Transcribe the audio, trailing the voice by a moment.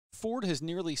Ford has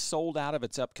nearly sold out of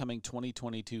its upcoming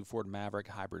 2022 Ford Maverick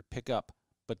hybrid pickup,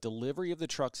 but delivery of the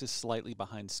trucks is slightly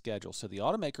behind schedule, so the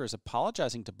automaker is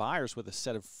apologizing to buyers with a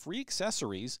set of free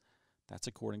accessories. That's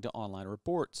according to online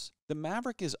reports. The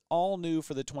Maverick is all new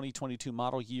for the 2022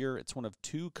 model year. It's one of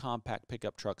two compact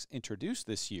pickup trucks introduced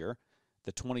this year.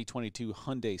 The 2022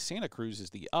 Hyundai Santa Cruz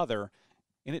is the other,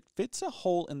 and it fits a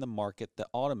hole in the market that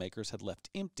automakers had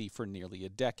left empty for nearly a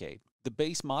decade. The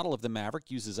base model of the Maverick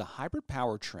uses a hybrid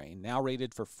powertrain, now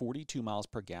rated for 42 miles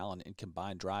per gallon in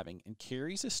combined driving, and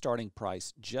carries a starting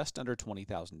price just under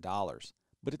 $20,000.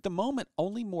 But at the moment,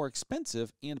 only more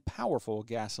expensive and powerful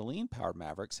gasoline-powered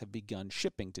Mavericks have begun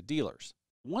shipping to dealers.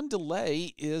 One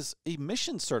delay is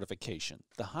emissions certification.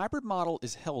 The hybrid model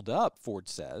is held up, Ford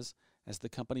says, as the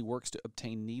company works to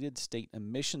obtain needed state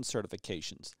emission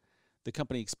certifications. The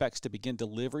company expects to begin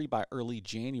delivery by early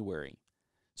January.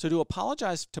 So to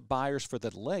apologize to buyers for the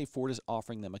delay, Ford is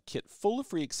offering them a kit full of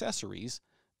free accessories.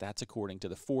 That's according to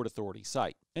the Ford Authority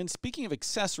site. And speaking of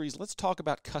accessories, let's talk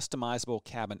about customizable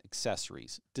cabin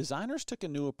accessories. Designers took a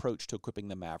new approach to equipping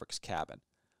the Maverick's cabin.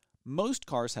 Most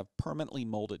cars have permanently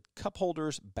molded cup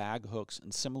holders, bag hooks,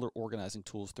 and similar organizing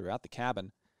tools throughout the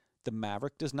cabin. The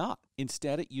Maverick does not.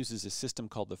 Instead, it uses a system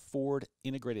called the Ford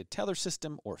Integrated Tether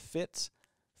System, or FITS.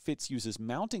 FITS uses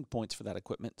mounting points for that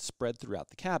equipment spread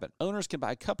throughout the cabin. Owners can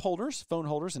buy cup holders, phone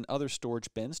holders, and other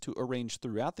storage bins to arrange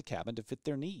throughout the cabin to fit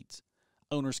their needs.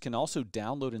 Owners can also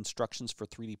download instructions for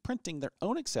 3D printing their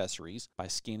own accessories by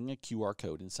scanning a QR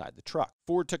code inside the truck.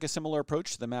 Ford took a similar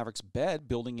approach to the Maverick's bed,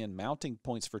 building in mounting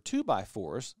points for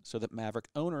 2x4s so that Maverick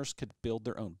owners could build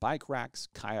their own bike racks,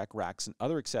 kayak racks, and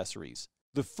other accessories.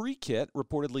 The free kit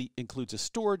reportedly includes a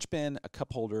storage bin, a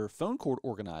cup holder, phone cord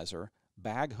organizer,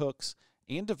 bag hooks,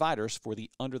 and dividers for the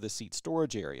under-the-seat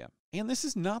storage area. And this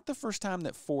is not the first time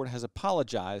that Ford has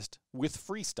apologized with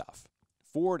free stuff.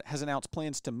 Ford has announced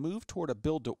plans to move toward a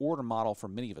build-to-order model for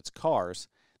many of its cars.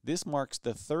 This marks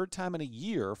the third time in a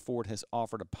year Ford has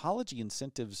offered apology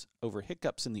incentives over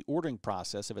hiccups in the ordering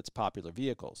process of its popular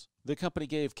vehicles. The company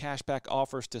gave cashback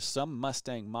offers to some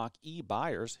Mustang Mach-E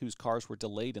buyers whose cars were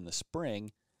delayed in the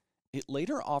spring. It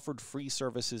later offered free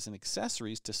services and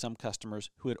accessories to some customers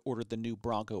who had ordered the new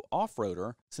Bronco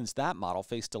off-roader, since that model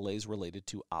faced delays related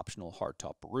to optional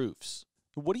hardtop roofs.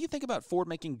 What do you think about Ford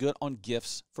making good on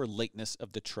gifts for lateness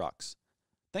of the trucks?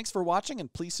 Thanks for watching,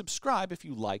 and please subscribe if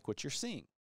you like what you're seeing.